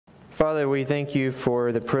Father, we thank you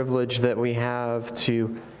for the privilege that we have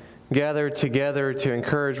to gather together to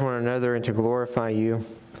encourage one another and to glorify you.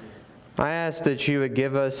 I ask that you would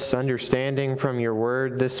give us understanding from your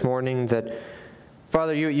word this morning, that,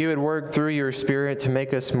 Father, you would work through your Spirit to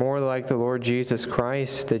make us more like the Lord Jesus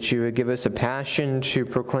Christ, that you would give us a passion to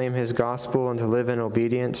proclaim his gospel and to live in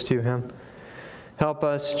obedience to him. Help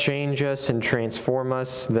us, change us, and transform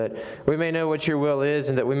us, that we may know what your will is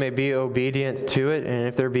and that we may be obedient to it. And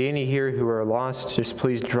if there be any here who are lost, just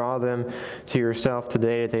please draw them to yourself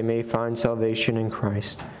today, that they may find salvation in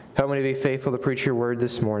Christ. Help me to be faithful to preach your word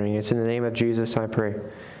this morning. It's in the name of Jesus I pray.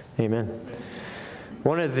 Amen.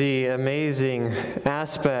 One of the amazing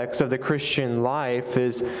aspects of the Christian life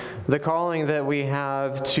is the calling that we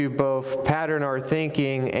have to both pattern our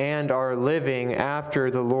thinking and our living after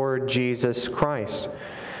the Lord Jesus Christ.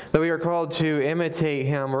 That we are called to imitate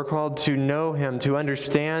him, we're called to know him, to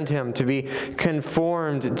understand him, to be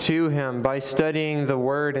conformed to him by studying the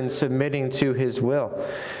word and submitting to his will.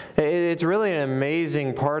 It's really an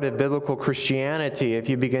amazing part of biblical Christianity if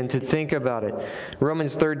you begin to think about it.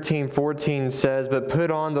 Romans 13:14 says, "But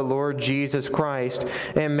put on the Lord Jesus Christ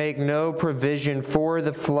and make no provision for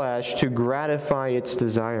the flesh to gratify its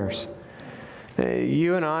desires."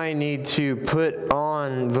 You and I need to put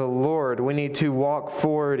on the Lord. We need to walk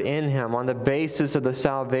forward in him on the basis of the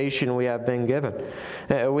salvation we have been given.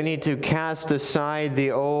 We need to cast aside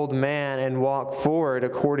the old man and walk forward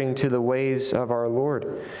according to the ways of our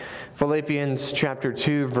Lord. Philippians chapter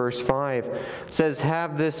 2, verse 5 says,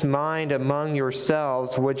 "Have this mind among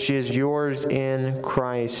yourselves, which is yours in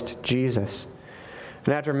Christ Jesus."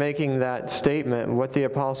 And after making that statement, what the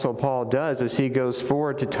Apostle Paul does is he goes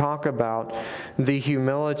forward to talk about the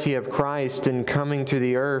humility of Christ in coming to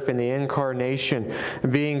the earth in the incarnation,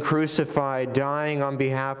 being crucified, dying on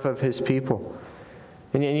behalf of his people.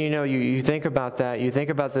 And you know, you think about that, you think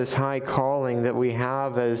about this high calling that we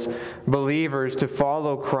have as believers to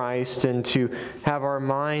follow Christ and to have our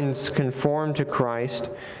minds conform to Christ.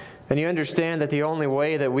 And you understand that the only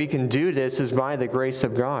way that we can do this is by the grace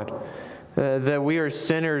of God. That we are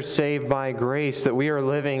sinners saved by grace, that we are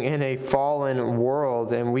living in a fallen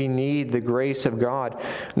world and we need the grace of God,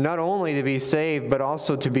 not only to be saved, but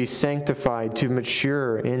also to be sanctified, to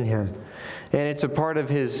mature in him. And it's a part of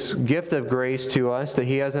his gift of grace to us that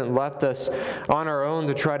he hasn't left us on our own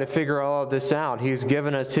to try to figure all of this out. He's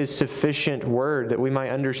given us his sufficient word that we might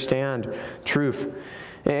understand truth.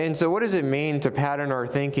 And so what does it mean to pattern our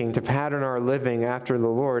thinking, to pattern our living after the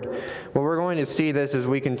Lord? Well, we're going to see this as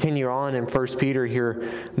we continue on in 1 Peter here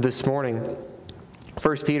this morning.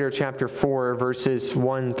 1 Peter chapter 4, verses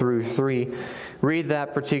 1 through 3. Read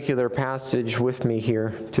that particular passage with me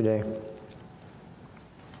here today.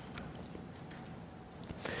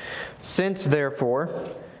 "Since, therefore,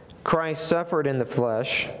 Christ suffered in the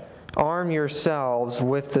flesh, arm yourselves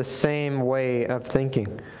with the same way of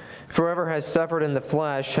thinking. For whoever has suffered in the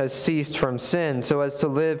flesh has ceased from sin, so as to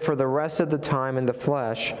live for the rest of the time in the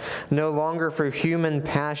flesh, no longer for human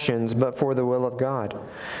passions, but for the will of God.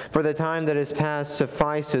 For the time that is past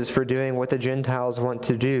suffices for doing what the Gentiles want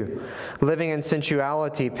to do, living in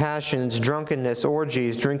sensuality, passions, drunkenness,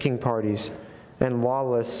 orgies, drinking parties, and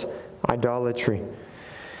lawless idolatry."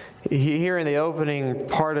 Here in the opening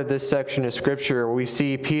part of this section of Scripture, we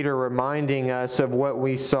see Peter reminding us of what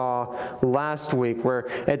we saw last week, where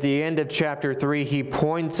at the end of chapter 3, he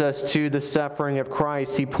points us to the suffering of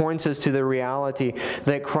Christ. He points us to the reality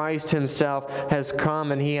that Christ himself has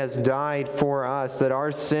come and he has died for us, that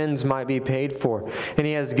our sins might be paid for. And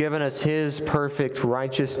he has given us his perfect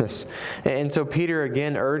righteousness. And so Peter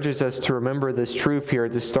again urges us to remember this truth here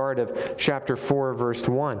at the start of chapter 4, verse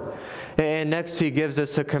 1. And next he gives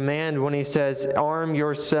us a command when he says, "Arm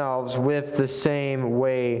yourselves with the same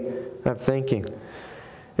way of thinking."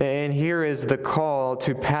 And here is the call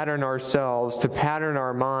to pattern ourselves, to pattern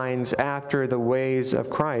our minds after the ways of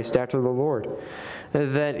Christ, after the Lord.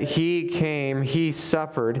 That he came, he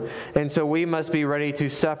suffered, and so we must be ready to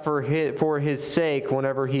suffer for his sake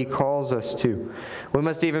whenever he calls us to. We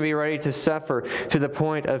must even be ready to suffer to the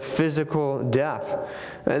point of physical death.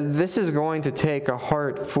 This is going to take a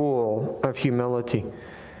heart full of humility.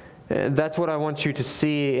 That's what I want you to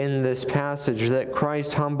see in this passage, that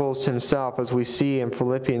Christ humbles himself, as we see in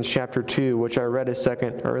Philippians chapter 2, which I read a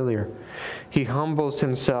second earlier. He humbles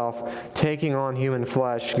himself, taking on human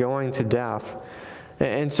flesh, going to death.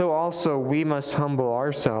 And so also we must humble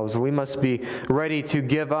ourselves. We must be ready to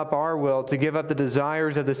give up our will, to give up the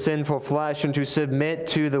desires of the sinful flesh, and to submit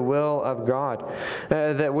to the will of God.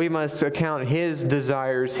 That we must account his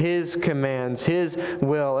desires, his commands, his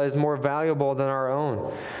will as more valuable than our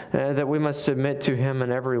own. That we must submit to him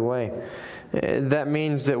in every way. That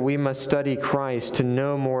means that we must study Christ to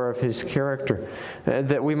know more of His character,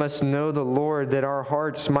 that we must know the Lord, that our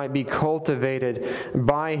hearts might be cultivated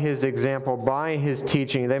by His example, by His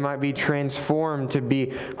teaching. They might be transformed to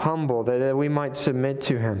be humble, that we might submit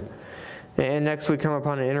to Him. And next we come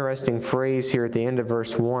upon an interesting phrase here at the end of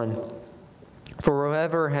verse 1. For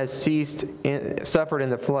whoever has suffered in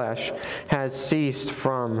the flesh has ceased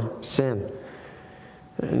from sin.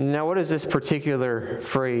 Now, what does this particular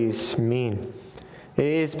phrase mean?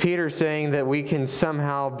 Is Peter saying that we can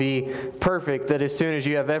somehow be perfect, that as soon as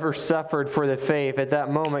you have ever suffered for the faith, at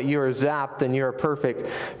that moment you are zapped and you are perfect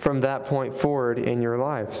from that point forward in your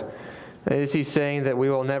lives? Is he saying that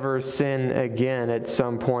we will never sin again at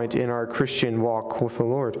some point in our Christian walk with the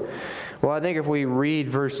Lord? Well, I think if we read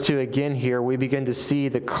verse 2 again here, we begin to see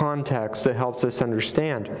the context that helps us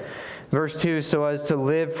understand. Verse 2, so as to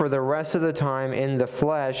live for the rest of the time in the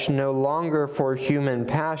flesh, no longer for human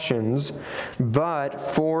passions, but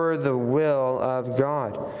for the will of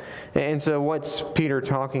God. And so what's Peter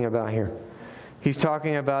talking about here? He's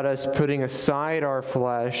talking about us putting aside our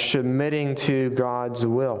flesh, submitting to God's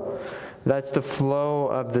will. That's the flow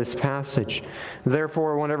of this passage.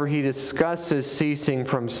 Therefore, whenever he discusses ceasing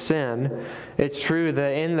from sin, it's true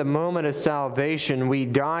that in the moment of salvation, we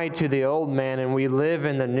die to the old man and we live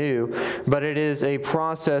in the new, but it is a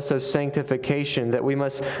process of sanctification that we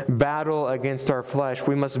must battle against our flesh.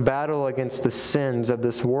 We must battle against the sins of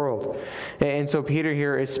this world. And so Peter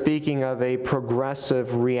here is speaking of a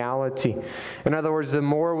progressive reality. In other words, the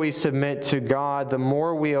more we submit to God, the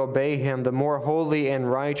more we obey Him, the more holy and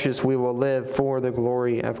righteous we will live for the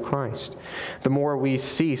glory of Christ. The more we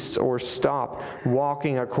cease or stop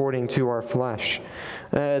walking according to our flesh.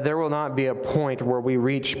 There will not be a point where we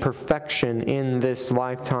reach perfection in this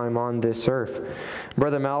lifetime on this earth.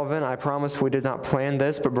 Brother Melvin, I promise we did not plan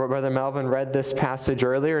this, but Brother Melvin read this passage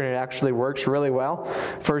earlier and it actually works really well.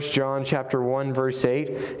 1 John chapter 1 verse 8,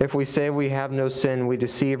 if we say we have no sin, we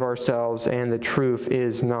deceive ourselves and the truth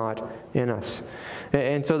is not in us.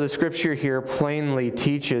 And so the scripture here plainly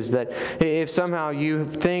teaches that if somehow you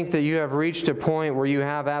think that you have reached a point where you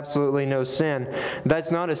have absolutely no sin,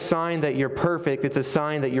 that's not a sign that you're perfect, it's a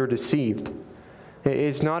sign that you're deceived.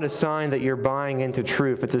 It's not a sign that you're buying into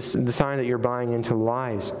truth, it's a sign that you're buying into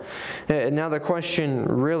lies. Now the question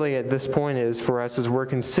really at this point is for us as we're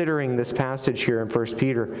considering this passage here in 1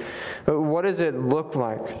 Peter, what does it look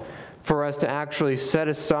like for us to actually set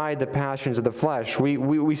aside the passions of the flesh?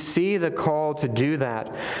 We see the call to do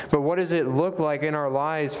that. But what does it look like in our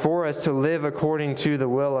lives for us to live according to the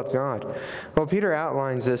will of God? Well, Peter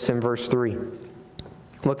outlines this in verse 3.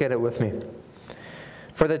 Look at it with me.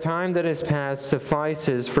 For the time that is past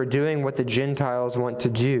suffices for doing what the Gentiles want to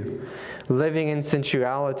do, living in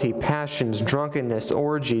sensuality, passions, drunkenness,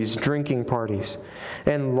 orgies, drinking parties,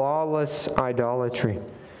 and lawless idolatry.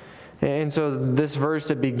 And so this verse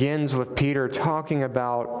that begins with Peter talking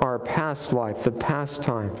about our past life, the past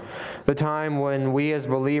time, the time when we as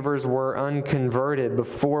believers were unconverted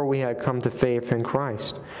before we had come to faith in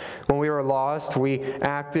Christ. When we were lost, we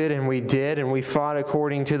acted and we did and we fought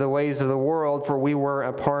according to the ways of the world, for we were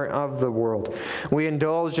a part of the world. We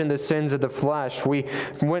indulged in the sins of the flesh. We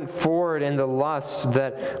went forward in the lusts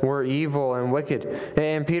that were evil and wicked.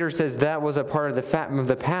 And Peter says that was a part of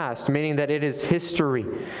the past, meaning that it is history.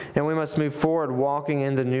 And we must move forward walking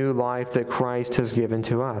in the new life that Christ has given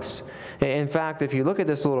to us. In fact, if you look at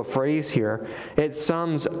this little phrase here, it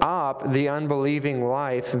sums up the unbelieving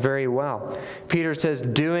life very well. Peter says,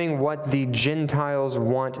 doing what the Gentiles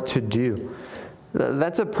want to do.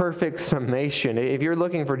 That's a perfect summation. If you're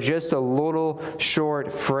looking for just a little short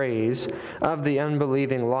phrase of the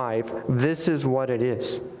unbelieving life, this is what it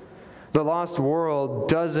is. The lost world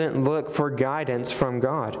doesn't look for guidance from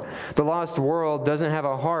God. The lost world doesn't have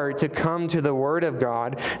a heart to come to the Word of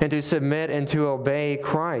God and to submit and to obey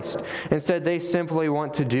Christ. Instead, they simply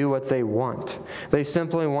want to do what they want. They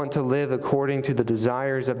simply want to live according to the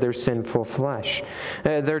desires of their sinful flesh.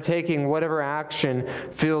 They're taking whatever action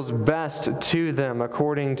feels best to them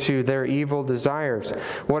according to their evil desires,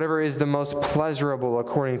 whatever is the most pleasurable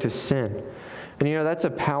according to sin. And that's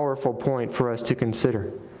a powerful point for us to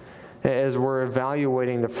consider as we're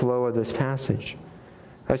evaluating the flow of this passage.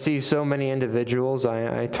 I see so many individuals,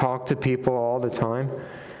 I talk to people all the time.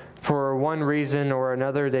 For one reason or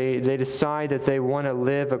another, they decide that they want to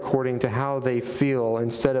live according to how they feel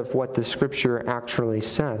instead of what the Scripture actually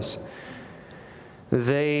says.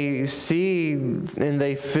 They see and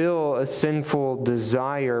they feel a sinful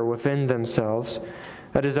desire within themselves,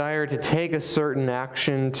 a desire to take a certain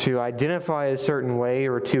action, to identify a certain way,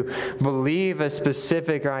 or to believe a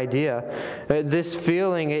specific idea. This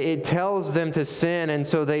feeling, it tells them to sin, and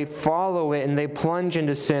so they follow it and they plunge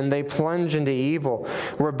into sin, they plunge into evil,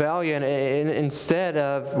 rebellion. Instead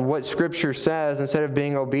of what Scripture says, instead of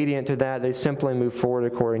being obedient to that, they simply move forward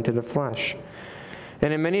according to the flesh.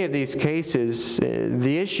 And in many of these cases,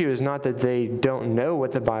 the issue is not that they don't know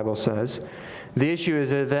what the Bible says. The issue is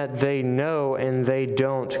that they know and they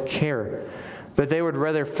don't care. That they would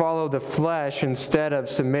rather follow the flesh instead of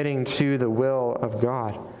submitting to the will of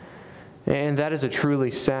God. And that is a truly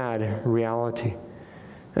sad reality.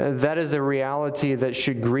 That is a reality that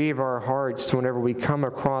should grieve our hearts whenever we come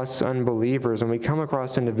across unbelievers and we come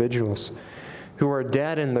across individuals who are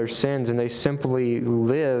dead in their sins and they simply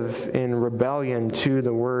live in rebellion to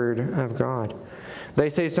the Word of God. They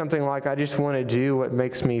say something like, I just want to do what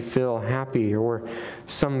makes me feel happy, or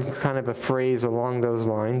some kind of a phrase along those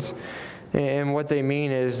lines. And what they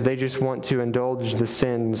mean is they just want to indulge the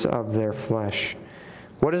sins of their flesh.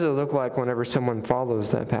 What does it look like whenever someone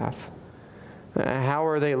follows that path? How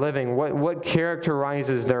are they living? What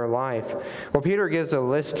characterizes their life? Well, Peter gives a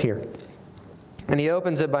list here. And he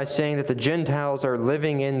opens it by saying that the Gentiles are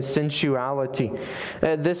living in sensuality.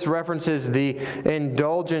 This references the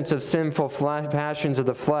indulgence of sinful passions of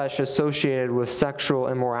the flesh associated with sexual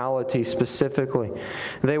immorality specifically.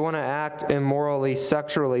 They want to act immorally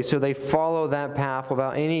sexually, so they follow that path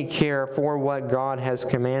without any care for what God has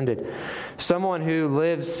commanded. Someone who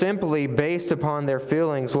lives simply based upon their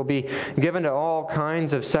feelings will be given to all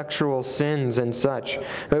kinds of sexual sins and such.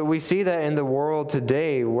 We see that in the world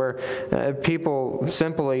today, where people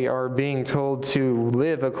simply are being told to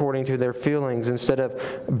live according to their feelings instead of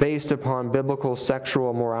based upon biblical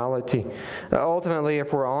sexual morality. Ultimately,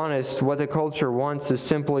 if we're honest, what the culture wants is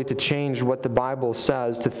simply to change what the Bible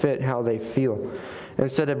says to fit how they feel,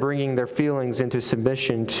 instead of bringing their feelings into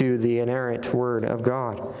submission to the inerrant Word of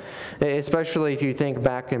God. Especially if you think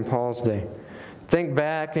back in Paul's day. Think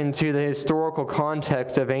back into the historical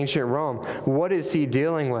context of ancient Rome. What is he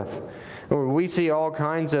dealing with? We see all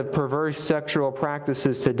kinds of perverse sexual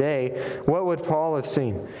practices today. What would Paul have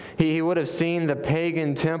seen? He would have seen the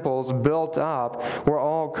pagan temples built up where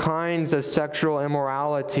all kinds of sexual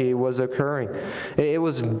immorality was occurring. It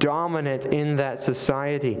was dominant in that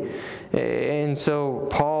society. And so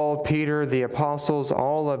Paul, Peter, the apostles,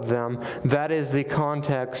 all of them, that is the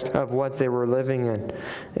context of what they were living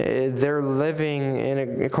in. They're living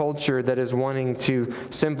in a culture that is wanting to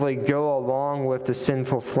simply go along with the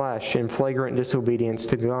sinful flesh and flagrant disobedience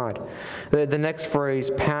to God. The next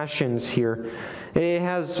phrase, passions here, it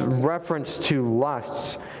has reference to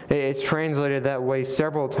lusts. It's translated that way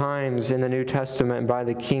several times in the New Testament by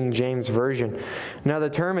the King James Version. Now the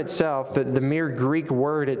term itself, the mere Greek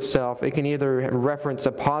word itself, it can either reference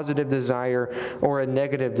a positive desire or a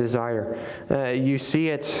negative desire. You see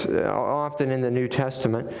it often in the New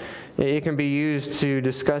Testament. It can be used to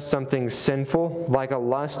discuss something sinful, like a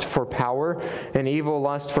lust for power, an evil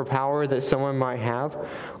lust for power that someone might have.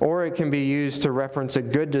 Or it can be used to reference a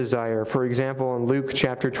good desire. For example, in Luke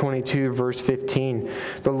chapter 22, verse 15,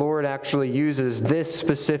 the Lord actually uses this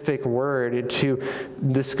specific word to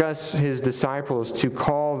discuss his disciples, to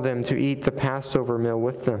call them to eat the Passover meal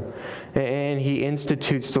with them. And he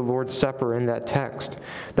institutes the Lord's Supper in that text.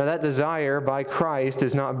 Now that desire by Christ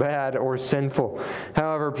is not bad or sinful.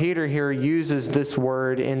 However, Peter here uses this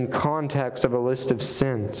word in context of a list of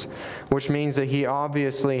sins, which means that he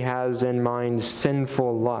obviously has in mind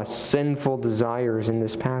sinful lusts, sinful desires in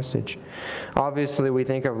this passage. Obviously, we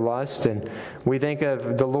think of lust, and we think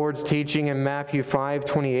of the Lord's teaching in Matthew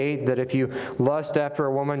 5:28 that if you lust after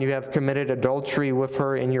a woman, you have committed adultery with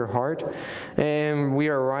her in your heart. And we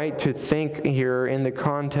are right to think here in the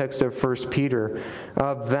context of 1 Peter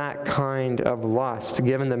of that kind of lust,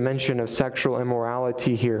 given the mention of sexual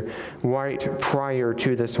immorality here, right prior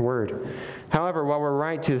to this word. However, while we're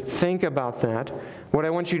right to think about that, what I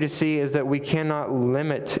want you to see is that we cannot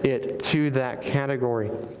limit it to that category.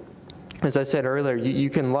 As I said earlier,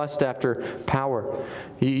 you can lust after power.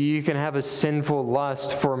 You can have a sinful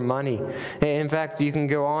lust for money. In fact, you can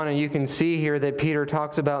go on and you can see here that Peter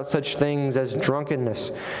talks about such things as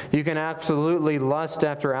drunkenness. You can absolutely lust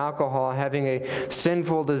after alcohol, having a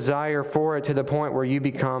sinful desire for it to the point where you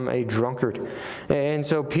become a drunkard. And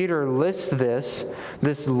so Peter lists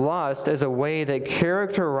this lust as a way that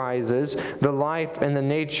characterizes the life and the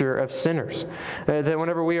nature of sinners. That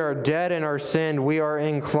whenever we are dead in our sin, we are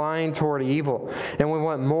inclined toward evil, and we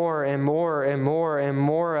want more and more and more and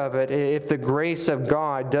more of it if the grace of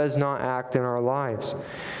God does not act in our lives.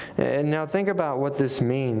 And now think about what this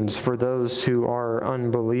means for those who are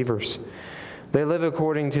unbelievers. They live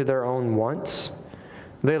according to their own wants.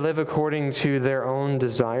 They live according to their own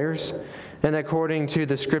desires. And according to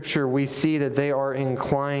the Scripture, we see that they are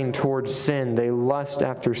inclined towards sin. They lust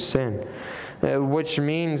after sin, which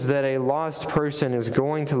means that a lost person is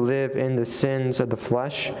going to live in the sins of the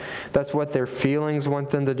flesh. That's what their feelings want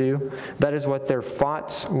them to do. That is what their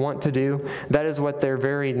thoughts want to do. That is what their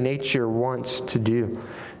very nature wants to do.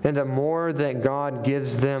 And the more that God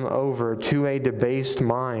gives them over to a debased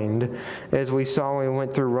mind, as we saw when we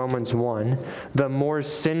went through Romans 1, the more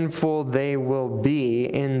sinful they will be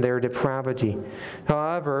in their depravity.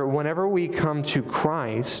 However, whenever we come to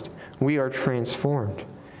Christ, we are transformed.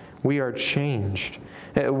 We are changed,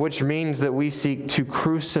 which means that we seek to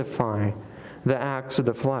crucify the acts of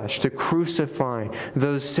the flesh, to crucify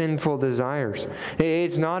those sinful desires.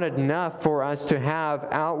 It's not enough for us to have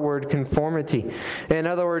outward conformity. In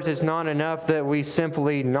other words, it's not enough that we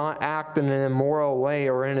simply not act in an immoral way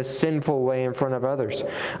or in a sinful way in front of others.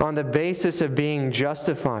 On the basis of being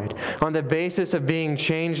justified, on the basis of being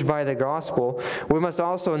changed by the gospel, we must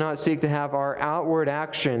also not seek to have our outward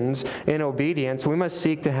actions in obedience. We must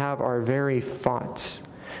seek to have our very thoughts.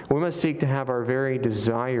 We must seek to have our very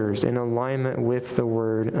desires in alignment with the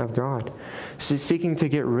Word of God, seeking to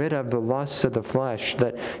get rid of the lusts of the flesh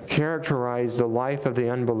that characterize the life of the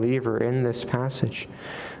unbeliever in this passage.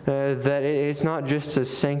 That it's not just a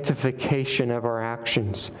sanctification of our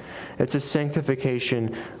actions, it's a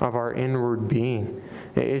sanctification of our inward being.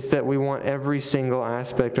 It's that we want every single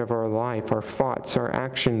aspect of our life, our thoughts, our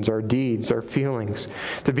actions, our deeds, our feelings,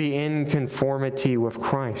 to be in conformity with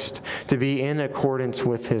Christ, to be in accordance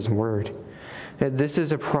with His Word. This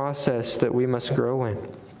is a process that we must grow in.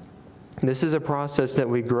 This is a process that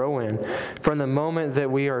we grow in from the moment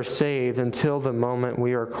that we are saved until the moment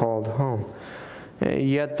we are called home.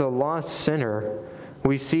 Yet the lost sinner,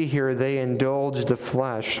 we see here they indulge the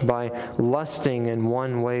flesh by lusting in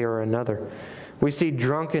one way or another. We see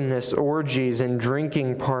drunkenness, orgies, and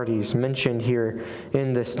drinking parties mentioned here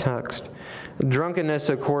in this text. Drunkenness,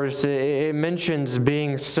 of course, it mentions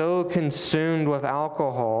being so consumed with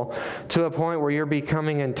alcohol to a point where you're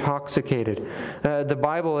becoming intoxicated. The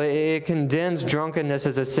Bible, it condemns drunkenness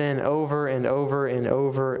as a sin over and over and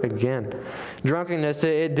over again. Drunkenness,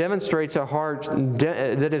 it demonstrates a heart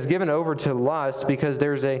that is given over to lust because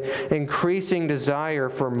there's an increasing desire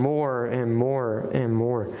for more and more and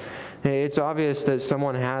more. It's obvious that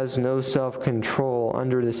someone has no self-control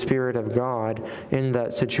under the Spirit of God in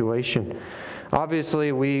that situation.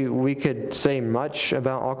 Obviously, we could say much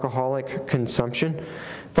about alcoholic consumption.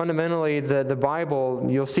 Fundamentally, the Bible,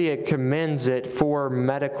 you'll see it commends it for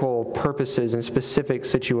medical purposes in specific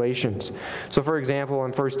situations. So, for example,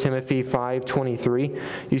 in 1 Timothy 5:23,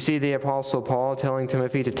 you see the Apostle Paul telling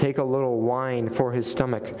Timothy to take a little wine for his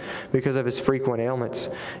stomach because of his frequent ailments.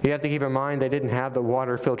 You have to keep in mind they didn't have the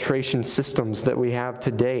water filtration systems that we have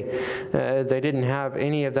today. They didn't have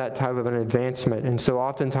any of that type of an advancement. And so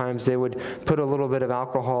oftentimes they would put a little bit of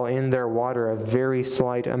alcohol in their water, a very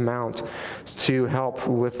slight amount, to help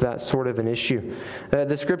with that sort of an issue.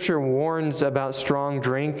 The Scripture warns about strong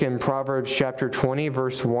drink in Proverbs chapter 20,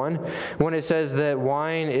 verse 1, when it says that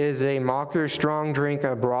wine is a mocker, strong drink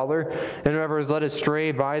a brawler, and whoever is led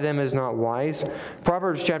astray by them is not wise.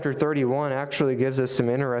 Proverbs chapter 31 actually gives us some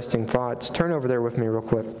interesting thoughts. Turn over there with me real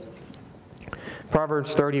quick.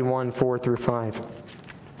 Proverbs 31, 4 through 5.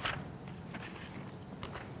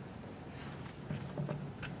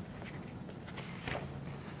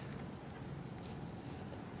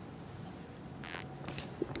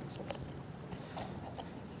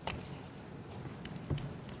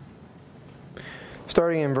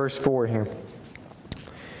 Starting in verse 4 here.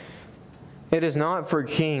 It is not for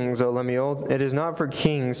kings, O Lemuel, it is not for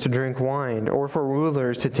kings to drink wine, or for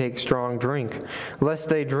rulers to take strong drink, lest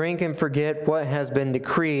they drink and forget what has been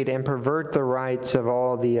decreed and pervert the rights of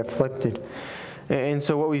all the afflicted. And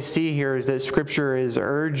so what we see here is that Scripture is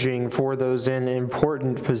urging for those in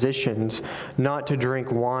important positions not to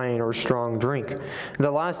drink wine or strong drink.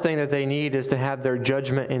 The last thing that they need is to have their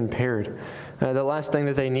judgment impaired. The last thing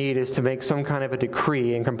that they need is to make some kind of a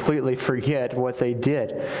decree and completely forget what they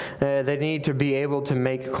did. They need to be able to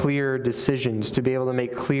make clear decisions, to be able to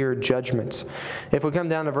make clear judgments. If we come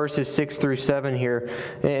down to verses 6 through 7 here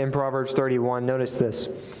in Proverbs 31, notice this.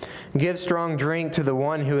 Give strong drink to the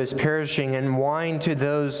one who is perishing, and wine to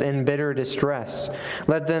those in bitter distress.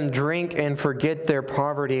 Let them drink and forget their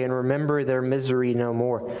poverty and remember their misery no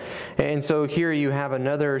more. And so here you have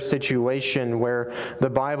another situation where the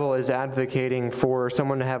Bible is advocating for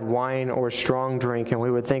someone to have wine or strong drink, and we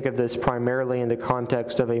would think of this primarily in the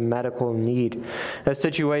context of a medical need, a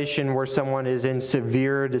situation where someone is in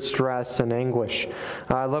severe distress and anguish.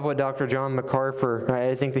 I love what Dr. John MacArthur,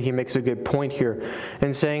 I think that he makes a good point here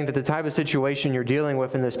in saying that the type of situation you're dealing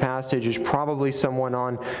with in this passage is probably someone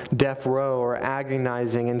on death row or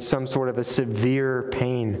agonizing in some sort of a severe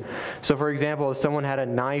pain. So for example, if someone had a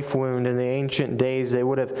knife wound in the ancient days, they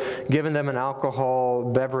would have given them an alcohol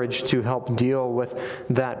beverage to help deal with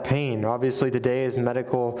that pain. Obviously today, as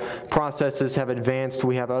medical processes have advanced,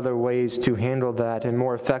 we have other ways to handle that and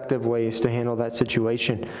more effective ways to handle that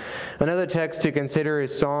situation. Another text to consider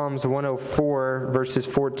is Psalms 104, verses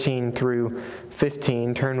 14 through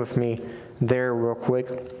 15. Turn with me there real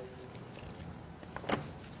quick.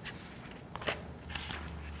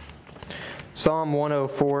 Psalm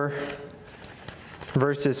 104,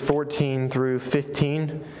 verses 14 through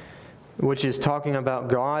 15, which is talking about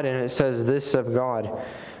God, and it says this of God: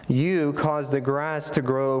 You cause the grass to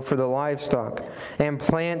grow for the livestock, and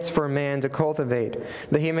plants for man to cultivate,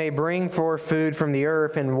 that he may bring forth food from the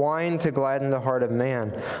earth, and wine to gladden the heart of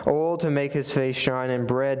man, oil to make his face shine, and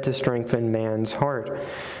bread to strengthen man's heart.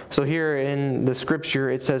 So here in the scripture,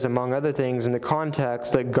 it says, among other things, in the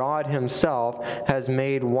context, that God himself has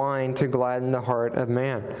made wine to gladden the heart of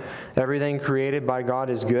man. Everything created by God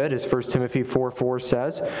is good, as 1 Timothy 4:4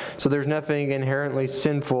 says. So there's nothing inherently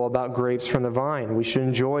sinful about grapes from the vine. We should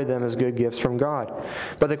enjoy them as good gifts from God.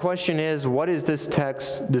 But the question is, what is this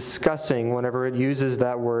text discussing whenever it uses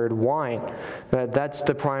that word wine? That's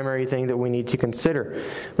the primary thing that we need to consider.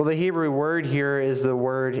 Well, the Hebrew word here is the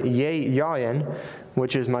word yayin,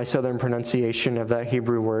 which is my southern pronunciation of that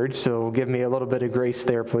Hebrew word, so give me a little bit of grace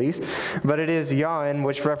there, please. But it is yayin,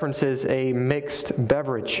 which references a mixed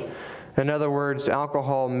beverage. In other words,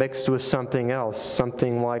 alcohol mixed with something else,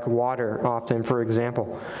 something like water, often, for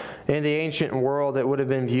example. In the ancient world, it would have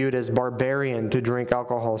been viewed as barbarian to drink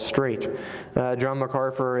alcohol straight. John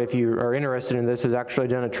MacArthur, if you are interested in this, has actually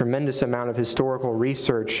done a tremendous amount of historical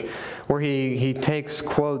research where he takes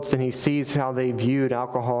quotes and he sees how they viewed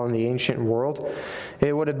alcohol in the ancient world.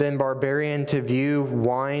 It would have been barbarian to view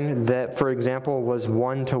wine that, for example, was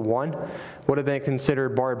 1-to-1, would have been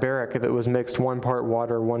considered barbaric if it was mixed 1 part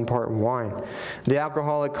water, 1 part wine. The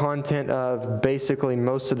alcoholic content of basically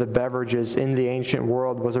most of the beverages in the ancient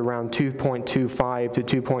world was around 2.25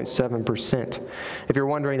 to 2.7%. If you're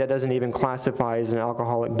wondering, that doesn't even classify as an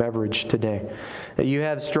alcoholic beverage today. You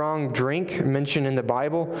have strong drink mentioned in the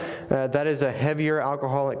Bible. That is a heavier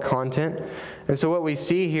alcoholic content. And so what we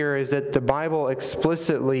see here is that the Bible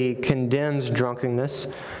explicitly condemns drunkenness,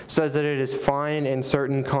 says that it is fine in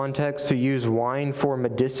certain contexts to use wine for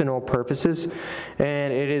medicinal purposes,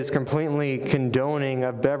 and it is completely condoning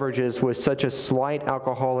of beverages with such a slight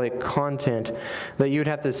alcoholic content that you'd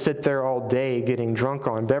have to sit there all day getting drunk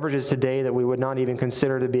on. Beverages today that we would not even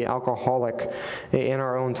consider to be alcoholic in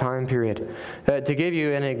our own time period. To give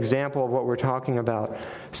you an example of what we're talking about,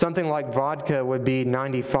 something like vodka would be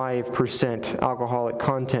 95% alcoholic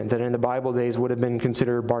content that in the Bible days would have been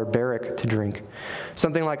considered barbaric to drink.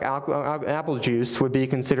 Something like apple juice would be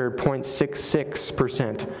considered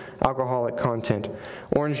 0.66% alcoholic content.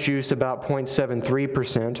 Orange juice about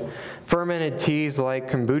 0.73%. Fermented teas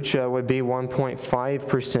like kombucha would be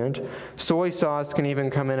 1.5%. Soy sauce can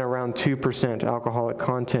even come in around 2% alcoholic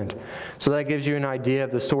content. So that gives you an idea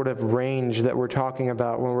of the sort of range that we're talking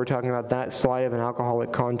about when we're talking about that slight of an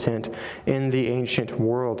alcoholic content in the ancient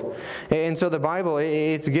world. And so the Bible,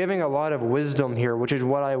 it's giving a lot of wisdom here, which is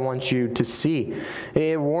what I want you to see.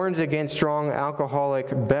 It warns against strong alcoholic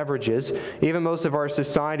beverages. Even most of our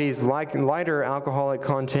society's lighter alcoholic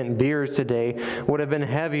content beers today would have been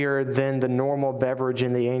heavier than the normal beverage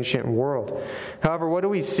in the ancient world. However, what do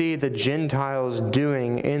we see the Gentiles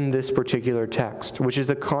doing in this particular text, which is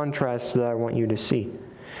the contrast that I want you to see?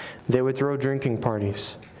 They would throw drinking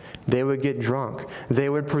parties. They would get drunk. They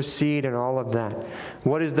would proceed in all of that.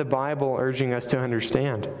 What is the Bible urging us to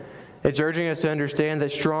understand? It's urging us to understand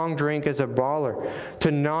that strong drink is a baller, to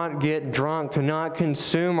not get drunk, to not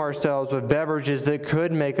consume ourselves with beverages that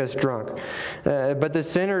could make us drunk. But the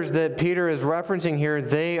sinners that Peter is referencing here,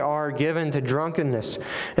 they are given to drunkenness.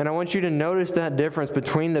 And I want you to notice that difference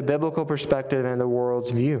between the biblical perspective and the world's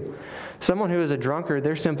view. Someone who is a drunkard,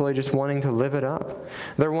 they're simply just wanting to live it up.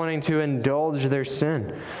 They're wanting to indulge their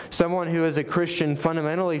sin. Someone who is a Christian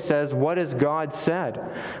fundamentally says, what has God said?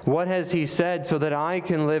 What has He said so that I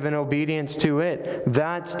can live in obedience obedience to it.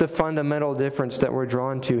 That's the fundamental difference that we're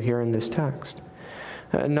drawn to here in this text.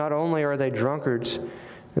 Not only are they drunkards,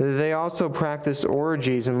 they also practice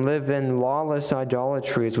orgies and live in lawless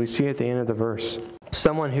idolatry, as we see at the end of the verse.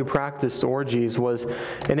 Someone who practiced orgies was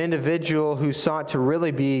an individual who sought to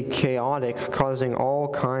really be chaotic, causing all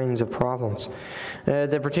kinds of problems.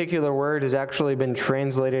 The particular word has actually been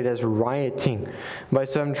translated as rioting by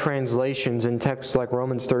some translations in texts like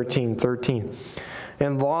Romans 13:13.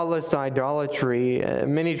 And lawless idolatry,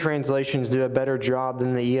 many translations do a better job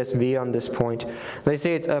than the ESV on this point. They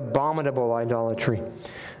say it's abominable idolatry.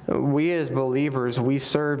 We as believers, we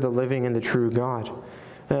serve the living and the true God.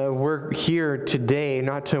 We're here today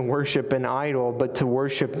not to worship an idol, but to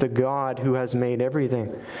worship the God who has made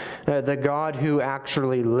everything, the God who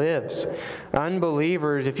actually lives.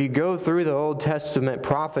 Unbelievers, if you go through the Old Testament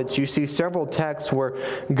prophets, you see several texts where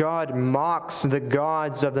God mocks the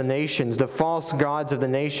gods of the nations, the false gods of the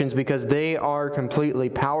nations, because they are completely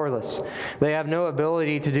powerless. They have no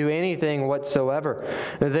ability to do anything whatsoever.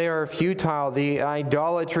 They are futile. The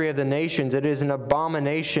idolatry of the nations, it is an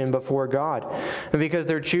abomination before God, because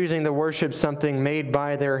they're choosing to worship something made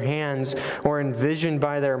by their hands or envisioned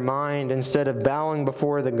by their mind instead of bowing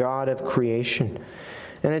before the God of creation.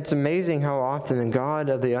 And it's amazing how often the God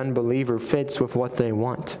of the unbeliever fits with what they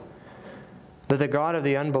want. That the God of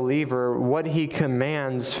the unbeliever, what he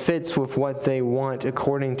commands, fits with what they want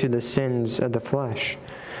according to the sins of the flesh.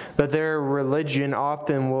 That their religion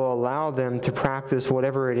often will allow them to practice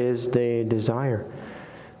whatever it is they desire.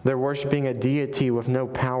 They're worshiping a deity with no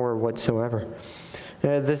power whatsoever.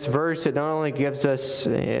 This verse, it not only gives us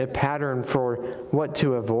a pattern for what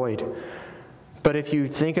to avoid, but if you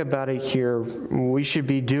think about it here, we should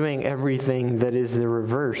be doing everything that is the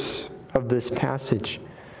reverse of this passage.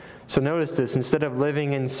 So notice this, instead of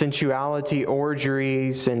living in sensuality,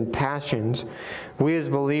 orgies, and passions, we as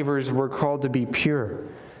believers, we're called to be pure.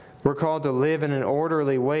 We're called to live in an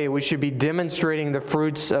orderly way. We should be demonstrating the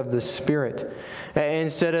fruits of the Spirit.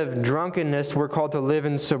 Instead of drunkenness, we're called to live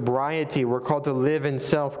in sobriety. We're called to live in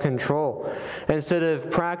self-control. Instead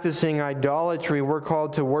of practicing idolatry, we're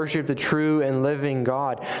called to worship the true and living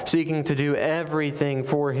God, seeking to do everything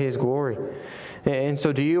for His glory. And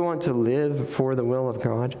so do you want to live for the will of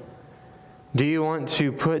God? Do you want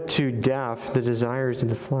to put to death the desires of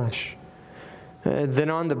the flesh? Then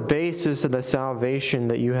on the basis of the salvation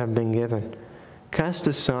that you have been given, cast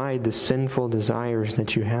aside the sinful desires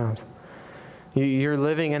that you have. You're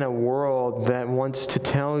living in a world that wants to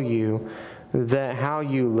tell you that how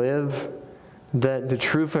you live, that the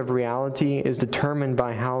truth of reality is determined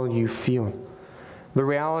by how you feel. The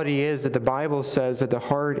reality is that the Bible says that the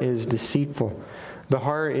heart is deceitful. The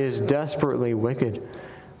heart is desperately wicked.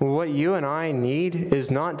 What you and I need is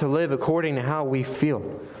not to live according to how we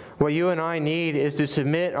feel. What you and I need is to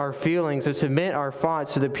submit our feelings, to submit our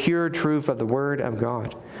thoughts to the pure truth of the Word of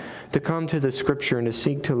God, to come to the Scripture and to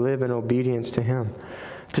seek to live in obedience to Him,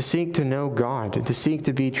 to seek to know God, to seek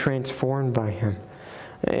to be transformed by Him.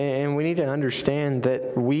 And we need to understand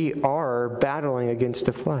that we are battling against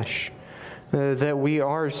the flesh, that we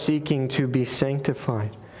are seeking to be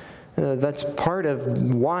sanctified. That's part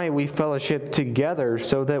of why we fellowship together,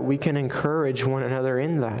 so that we can encourage one another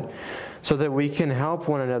in that, so that we can help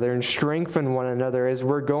one another and strengthen one another as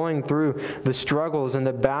we're going through the struggles and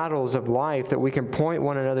the battles of life, that we can point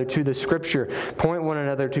one another to the Scripture, point one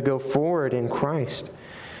another to go forward in Christ.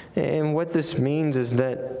 And what this means is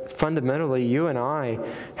that fundamentally you and I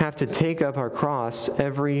have to take up our cross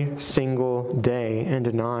every single day and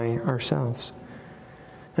deny ourselves.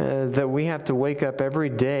 That we have to wake up every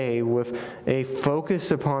day with a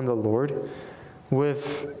focus upon the Lord,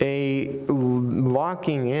 with a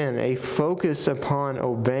locking in, a focus upon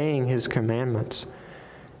obeying His commandments,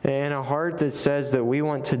 and a heart that says that we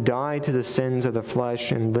want to die to the sins of the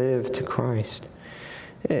flesh and live to Christ.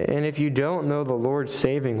 And if you don't know the Lord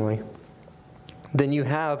savingly, then you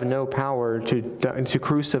have no power to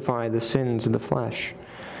crucify the sins of the flesh,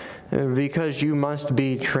 because you must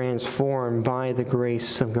be transformed by the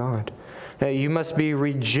grace of God. You must be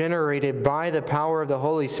regenerated by the power of the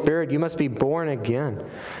Holy Spirit. You must be born again.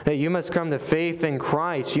 You must come to faith in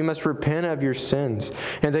Christ. You must repent of your sins.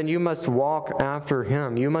 And then you must walk after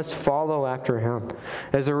Him. You must follow after Him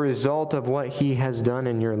as a result of what He has done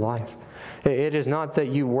in your life. It is not that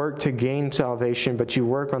you work to gain salvation, but you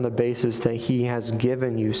work on the basis that He has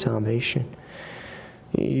given you salvation.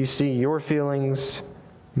 You see, your feelings,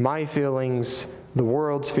 my feelings, the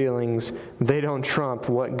world's feelings, they don't trump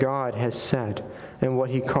what God has said and what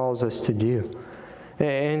He calls us to do.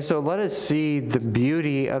 And so let us see the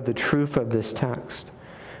beauty of the truth of this text.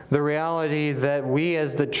 The reality that we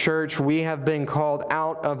as the church, we have been called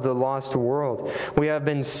out of the lost world. We have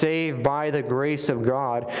been saved by the grace of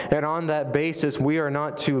God, and on that basis, we are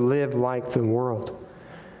not to live like the world.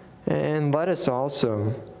 And let us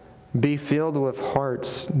also be filled with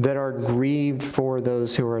hearts that are grieved for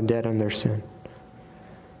those who are dead in their sin.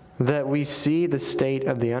 That we see the state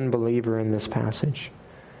of the unbeliever in this passage.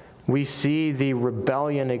 We see the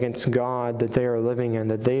rebellion against God that they are living in,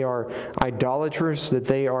 that they are idolaters, that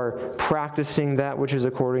they are practicing that which is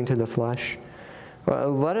according to the flesh.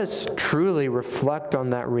 Let us truly reflect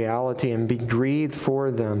on that reality and be grieved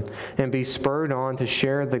for them and be spurred on to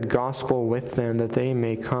share the gospel with them that they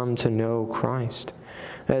may come to know Christ,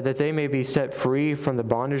 that they may be set free from the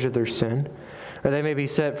bondage of their sin, or they may be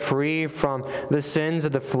set free from the sins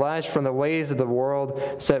of the flesh, from the ways of the world,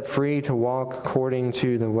 set free to walk according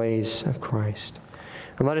to the ways of Christ.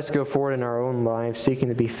 And let us go forward in our own lives, seeking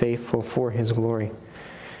to be faithful for His glory.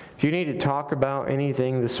 If you need to talk about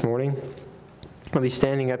anything this morning, I'll be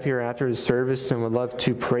standing up here after the service and would love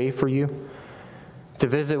to pray for you, to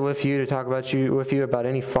visit with you, to talk with you about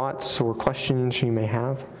any thoughts or questions you may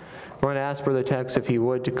have. I want to ask Brother Tex if he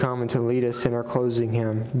would to come and to lead us in our closing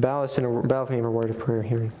hymn. Bow with me in a word of prayer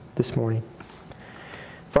here this morning.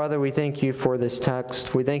 Father, we thank you for this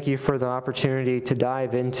text. We thank you for the opportunity to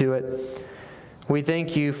dive into it. We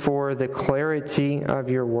thank you for the clarity of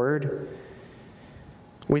your word.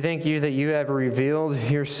 We thank you that you have revealed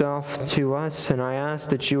yourself to us, and I ask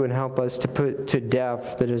that you would help us to put to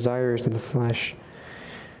death the desires of the flesh.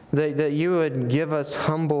 That you would give us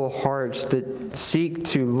humble hearts that seek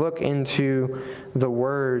to look into the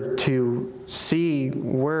Word to see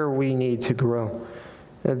where we need to grow.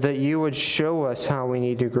 That you would show us how we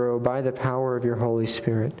need to grow by the power of your Holy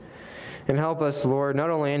Spirit. And help us, Lord, not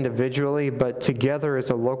only individually, but together as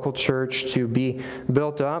a local church to be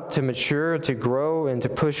built up, to mature, to grow, and to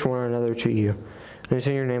push one another to you. And it's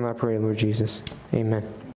in your name I pray, Lord Jesus. Amen.